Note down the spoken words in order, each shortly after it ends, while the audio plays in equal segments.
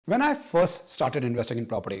When I first started investing in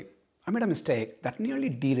property, I made a mistake that nearly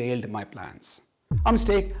derailed my plans. A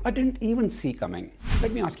mistake I didn't even see coming.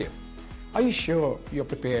 Let me ask you, are you sure you're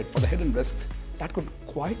prepared for the hidden risks that could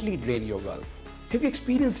quietly drain your wealth? Have you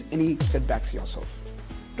experienced any setbacks yourself?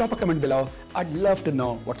 Drop a comment below. I'd love to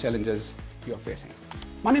know what challenges you're facing.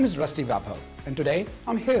 My name is Vaibhav, and today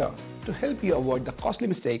I'm here to help you avoid the costly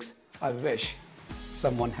mistakes I wish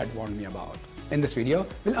someone had warned me about. In this video,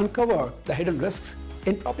 we'll uncover the hidden risks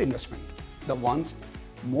in property investment, the ones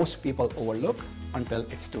most people overlook until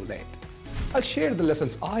it's too late. I'll share the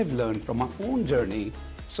lessons I've learned from my own journey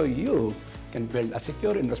so you can build a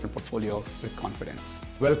secure investment portfolio with confidence.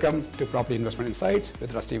 Welcome to Property Investment Insights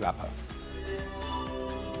with Vaibhav.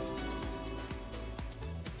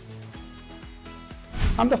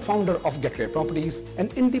 I'm the founder of 𝐓𝐢𝐻 Properties, an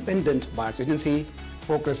independent buyers agency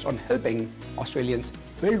focused on helping Australians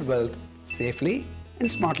build wealth safely and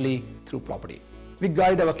smartly through property. We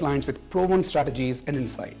guide our clients with proven strategies and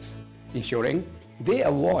insights, ensuring they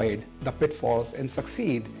avoid the pitfalls and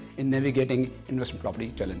succeed in navigating investment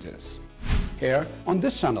property challenges. Here on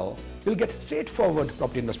this channel, you'll get straightforward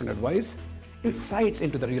property investment advice, insights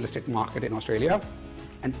into the real estate market in Australia,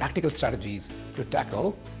 and practical strategies to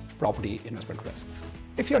tackle property investment risks.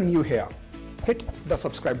 If you're new here, hit the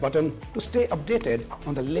subscribe button to stay updated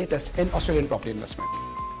on the latest in Australian property investment.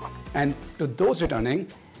 And to those returning,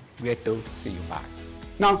 great to see you back.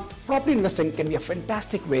 Now, property investing can be a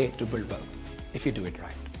fantastic way to build wealth if you do it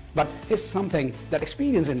right. But here's something that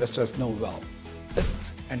experienced investors know well.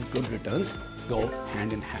 Risks and good returns go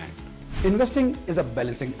hand in hand. Investing is a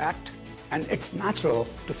balancing act, and it's natural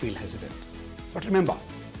to feel hesitant. But remember,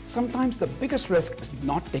 sometimes the biggest risk is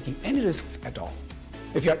not taking any risks at all.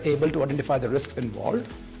 If you are able to identify the risks involved,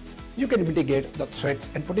 you can mitigate the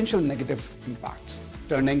threats and potential negative impacts,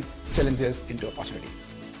 turning challenges into opportunities.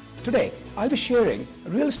 Today, I'll be sharing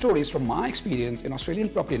real stories from my experience in Australian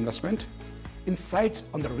property investment, insights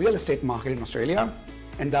on the real estate market in Australia,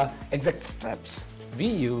 and the exact steps we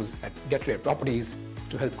use at 𝐓𝐢𝐻 Properties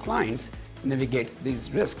to help clients navigate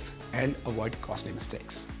these risks and avoid costly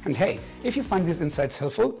mistakes. And hey, if you find these insights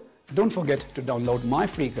helpful, don't forget to download my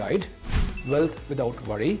free guide, Wealth Without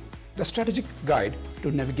Worry, the strategic guide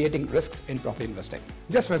to navigating risks in property investing.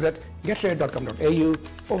 Just visit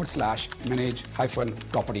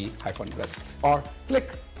𝐓𝐢𝐻.com.au/manage-property-risks or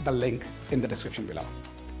click the link in the description below.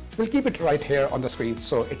 We'll keep it right here on the screen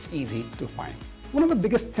so it's easy to find. One of the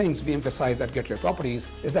biggest things we emphasize at 𝐓𝐢𝐻 Properties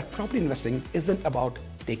is that property investing isn't about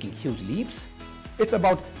taking huge leaps. It's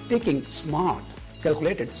about taking smart,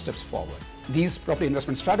 calculated steps forward. These property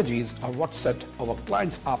investment strategies are what set our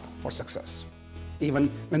clients up for success, even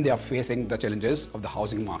when they are facing the challenges of the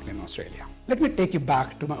housing market in Australia. Let me take you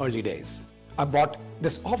back to my early days. I bought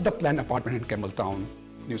this off-the-plan apartment in Campbelltown,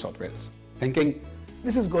 New South Wales, thinking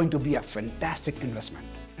this is going to be a fantastic investment.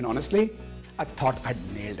 And honestly, I thought I'd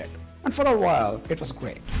nailed it. And for a while, it was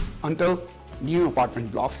great, until new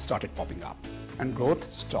apartment blocks started popping up and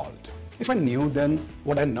growth stalled. If I knew then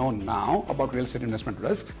what I know now about real estate investment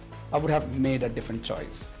risks, I would have made a different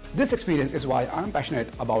choice. This experience is why I'm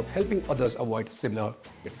passionate about helping others avoid similar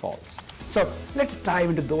pitfalls. So let's dive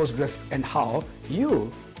into those risks and how you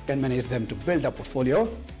can manage them to build a portfolio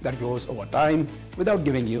that grows over time without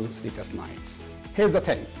giving you sleepless nights. Here's the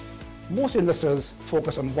thing. Most investors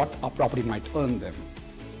focus on what a property might earn them,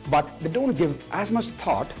 but they don't give as much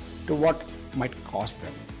thought to what might cost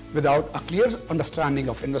them. Without a clear understanding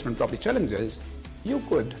of investment property challenges, you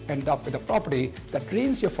could end up with a property that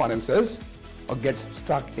drains your finances or gets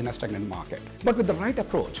stuck in a stagnant market. But with the right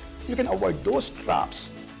approach, you can avoid those traps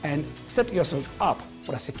and set yourself up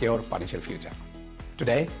for a secure financial future.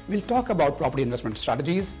 Today, we'll talk about property investment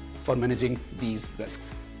strategies for managing these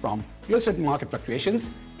risks, from real estate market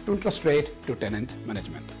fluctuations to interest rate to tenant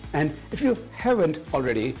management. And if you haven't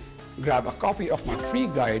already, grab a copy of my free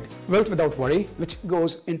guide, Wealth Without Worry, which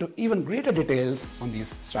goes into even greater details on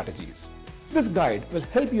these strategies. This guide will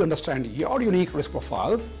help you understand your unique risk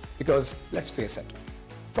profile because, let's face it,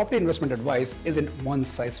 property investment advice isn't one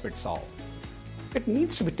size fits all. It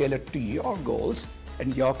needs to be tailored to your goals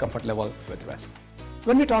and your comfort level with risk.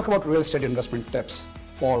 When we talk about real estate investment tips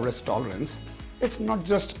for risk tolerance, it's not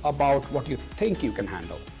just about what you think you can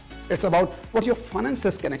handle. It's about what your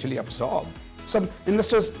finances can actually absorb. Some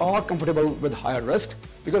investors are comfortable with higher risk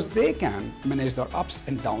because they can manage their ups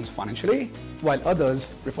and downs financially, while others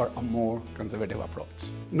prefer a more conservative approach.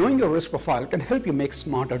 Knowing your risk profile can help you make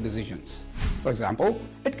smarter decisions. For example,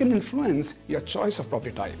 it can influence your choice of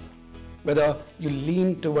property type, whether you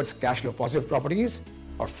lean towards cash flow positive properties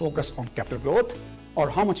or focus on capital growth, or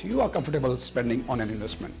how much you are comfortable spending on an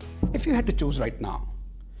investment. If you had to choose right now,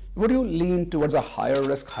 Would you lean towards a higher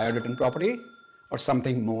risk, higher return property or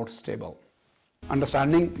something more stable?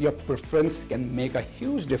 Understanding your preference can make a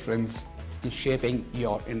huge difference in shaping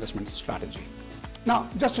your investment strategy. Now,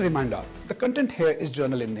 just a reminder, the content here is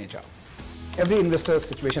general in nature. Every investor's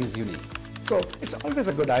situation is unique. So it's always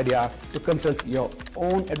a good idea to consult your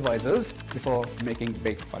own advisors before making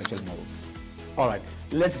big financial moves. All right,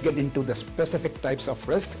 let's get into the specific types of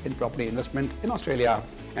risk in property investment in Australia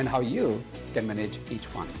and how you can manage each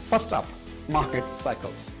one. First up, market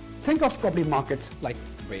cycles. Think of property markets like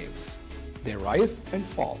waves. They rise and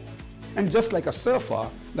fall. And just like a surfer,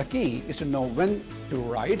 the key is to know when to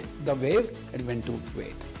ride the wave and when to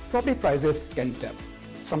wait. Property prices can dip,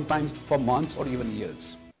 sometimes for months or even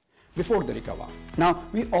years, before they recover. Now,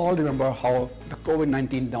 we all remember how the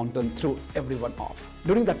COVID-19 downturn threw everyone off.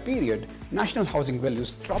 During that period, national housing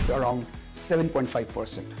values dropped around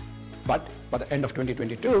 7.5%. But by the end of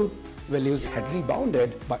 2022, values had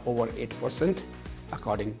rebounded by over 8%,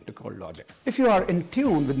 according to CoreLogic. If you are in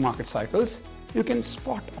tune with market cycles, you can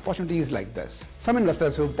spot opportunities like this. Some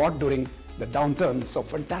investors who bought during the downturn saw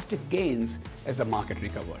fantastic gains as the market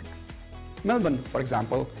recovered. Melbourne, for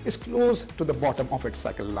example, is close to the bottom of its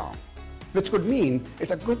cycle now, which could mean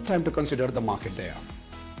it's a good time to consider the market there.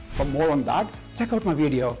 For more on that, check out my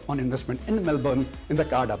video on investment in Melbourne in the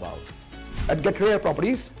card above. At 𝐓𝐢𝐻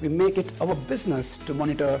Properties, we make it our business to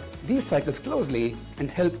monitor these cycles closely and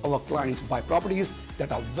help our clients buy properties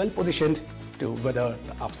that are well positioned to weather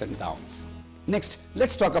the ups and downs. Next,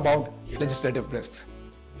 let's talk about legislative risks.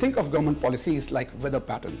 Think of government policies like weather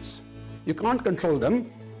patterns. You can't control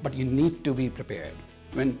them, but you need to be prepared.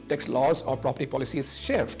 When tax laws or property policies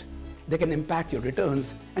shift, they can impact your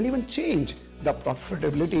returns and even change the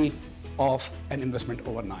profitability of an investment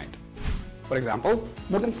overnight. For example,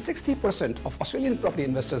 more than 60% of Australian property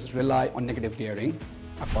investors rely on negative gearing,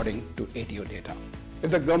 according to ATO data.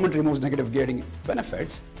 If the government removes negative gearing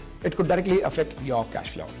benefits, it could directly affect your cash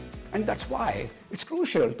flow. And that's why it's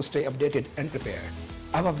crucial to stay updated and prepared.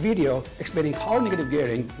 I have a video explaining how negative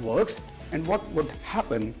gearing works and what would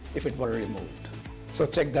happen if it were removed. So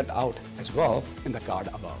check that out as well in the card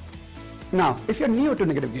above. Now, if you're new to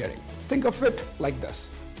negative gearing, think of it like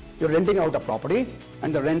this. You're renting out a property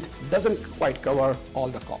and the rent doesn't quite cover all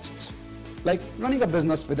the costs. Like running a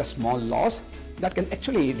business with a small loss that can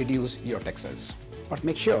actually reduce your taxes. But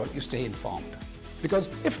make sure you stay informed, because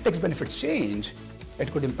if tax benefits change,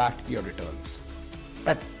 it could impact your returns.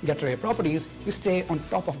 At 𝐓𝐢𝐻 Properties, we stay on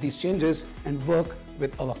top of these changes and work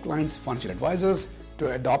with our clients' financial advisors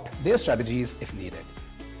to adopt their strategies if needed.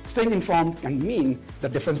 Staying informed can mean the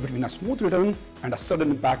difference between a smooth return and a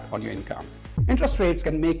sudden impact on your income. Interest rates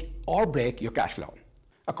can make or break your cash flow.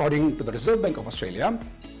 According to the Reserve Bank of Australia,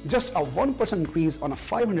 just a 1% increase on a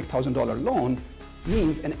 $500,000 loan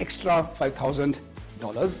means an extra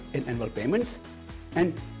 $5,000 in annual payments.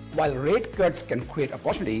 And while rate cuts can create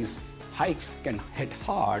opportunities, hikes can hit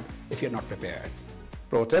hard if you're not prepared.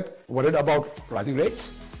 Pro tip, worried about rising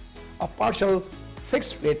rates? A partial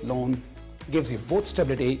fixed rate loan gives you both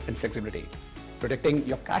stability and flexibility, protecting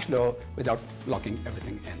your cash flow without locking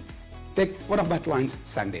everything in. Take one of my clients,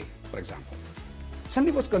 Sandy, for example.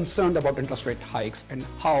 Sandy was concerned about interest rate hikes and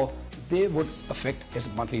how they would affect his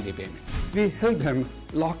monthly repayments. We helped him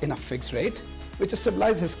lock in a fixed rate, which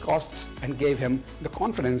stabilized his costs and gave him the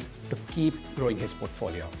confidence to keep growing his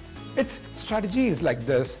portfolio. It's strategies like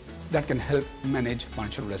this that can help manage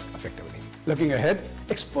financial risk effectively. Looking ahead,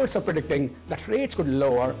 experts are predicting that rates could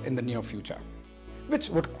lower in the near future, which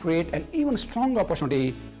would create an even stronger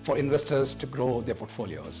opportunity for investors to grow their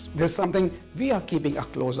portfolios. This is something we are keeping a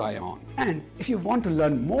close eye on. And if you want to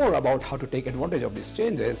learn more about how to take advantage of these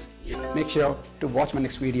changes, make sure to watch my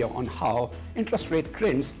next video on how interest rate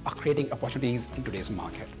trends are creating opportunities in today's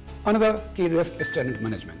market. Another key risk is tenant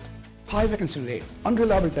management. High vacancy rates,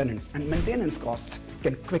 unreliable tenants, and maintenance costs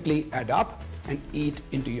can quickly add up and eat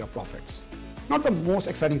into your profits. Not the most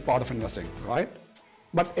exciting part of investing, right?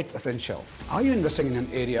 But it's essential. Are you investing in an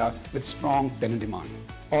area with strong tenant demand?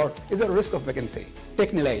 Or is there a risk of vacancy?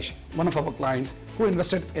 Take Nilesh, one of our clients who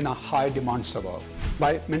invested in a high demand suburb.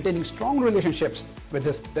 By maintaining strong relationships with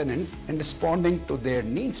his tenants and responding to their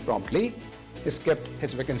needs promptly, he's kept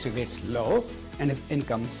his vacancy rates low and his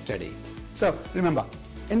income steady. So remember,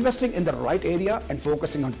 investing in the right area and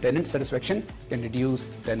focusing on tenant satisfaction can reduce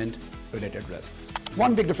tenant-related risks.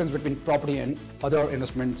 One big difference between property and other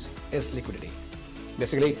investments is liquidity.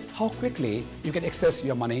 Basically, how quickly you can access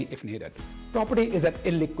your money if needed. Property is an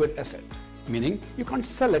illiquid asset, meaning you can't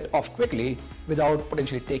sell it off quickly without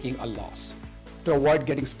potentially taking a loss. To avoid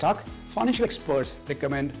getting stuck, financial experts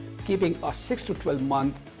recommend keeping a 6 to 12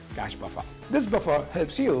 month cash buffer. This buffer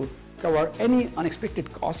helps you cover any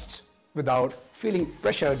unexpected costs without feeling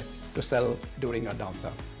pressured to sell during a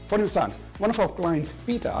downturn. For instance, one of our clients,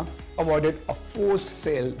 Peter, avoided a forced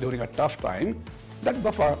sale during a tough time. That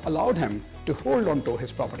buffer allowed him to hold on to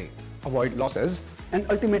his property, avoid losses, and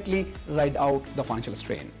ultimately ride out the financial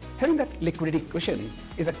strain. Having that liquidity cushion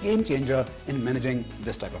is a game changer in managing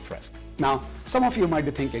this type of risk. Now, some of you might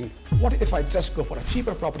be thinking, what if I just go for a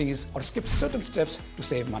cheaper properties or skip certain steps to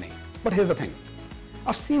save money? But here's the thing.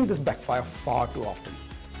 I've seen this backfire far too often.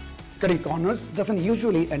 Cutting corners doesn't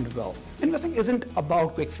usually end well. Investing isn't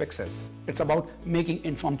about quick fixes. It's about making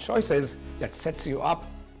informed choices that sets you up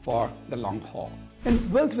for the long haul.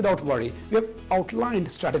 In Wealth Without Worry, we have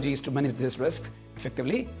outlined strategies to manage these risks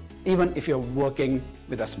effectively, even if you're working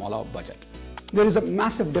with a smaller budget. There is a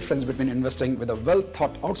massive difference between investing with a well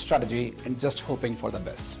thought out strategy and just hoping for the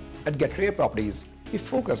best. At 𝐓𝐢𝐻 Properties, we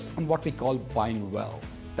focus on what we call buying well.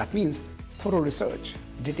 That means thorough research,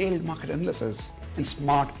 detailed market analysis, and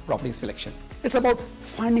smart property selection. It's about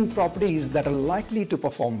finding properties that are likely to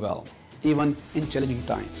perform well, even in challenging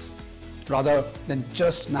times, rather than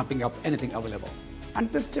just snapping up anything available.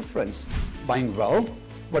 And this difference, buying well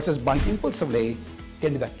versus buying impulsively,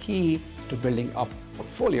 can be the key to building up a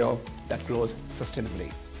portfolio that grows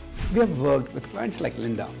sustainably. We have worked with clients like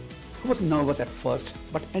Linda, who was nervous at first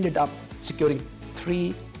but ended up securing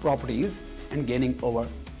 3 properties and gaining over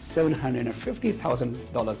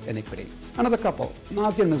 $750,000 in equity. Another couple,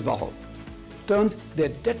 Nazi and Vaibhav, turned their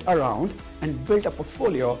debt around and built a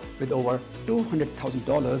portfolio with over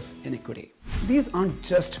 $200,000 in equity. These aren't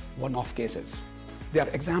just one-off cases. They are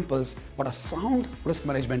examples what a sound risk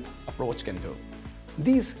management approach can do.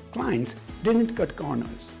 These clients didn't cut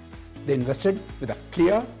corners. They invested with a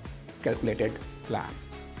clear, calculated plan.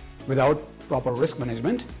 Without proper risk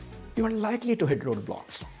management, you are likely to hit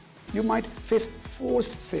roadblocks. You might face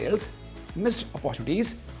forced sales, missed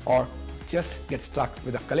opportunities, or just get stuck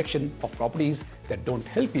with a collection of properties that don't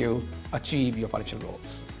help you achieve your financial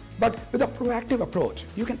goals. But with a proactive approach,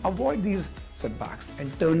 you can avoid these setbacks and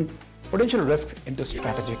turn potential risks into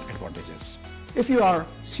strategic advantages. If you are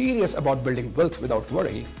serious about building wealth without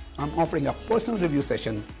worry, I'm offering a personal review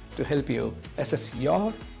session to help you assess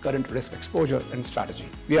your current risk exposure and strategy.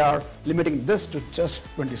 We are limiting this to just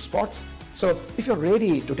 20 spots. So if you're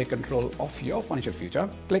ready to take control of your financial future,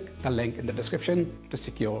 click the link in the description to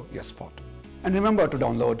secure your spot. And remember to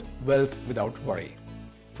download Wealth Without Worry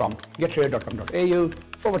from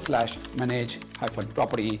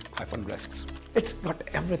𝐓𝐢𝐻.com.au/manage-property-risks. It's got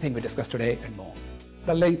everything we discussed today and more.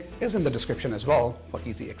 The link is in the description as well for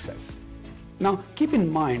easy access. Now, keep in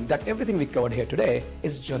mind that everything we covered here today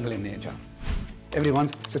is general in nature.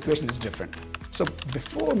 Everyone's situation is different. So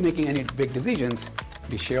before making any big decisions,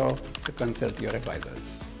 be sure to consult your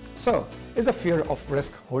advisors. So, is the fear of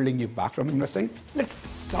risk holding you back from investing? Let's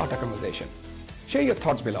start a conversation. Share your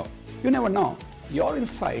thoughts below. You never know, your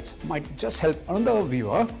insights might just help another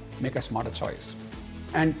viewer make a smarter choice.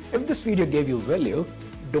 And if this video gave you value,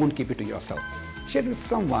 don't keep it to yourself. Share it with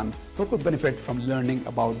someone who could benefit from learning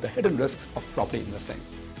about the hidden risks of property investing.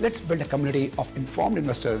 Let's build a community of informed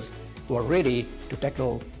investors who are ready to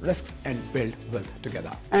tackle risks and build wealth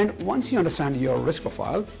together. And once you understand your risk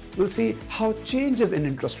profile, we'll see how changes in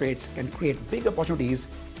interest rates can create big opportunities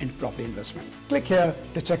in property investment. Click here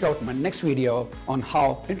to check out my next video on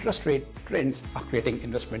how interest rate trends are creating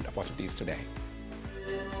investment opportunities today.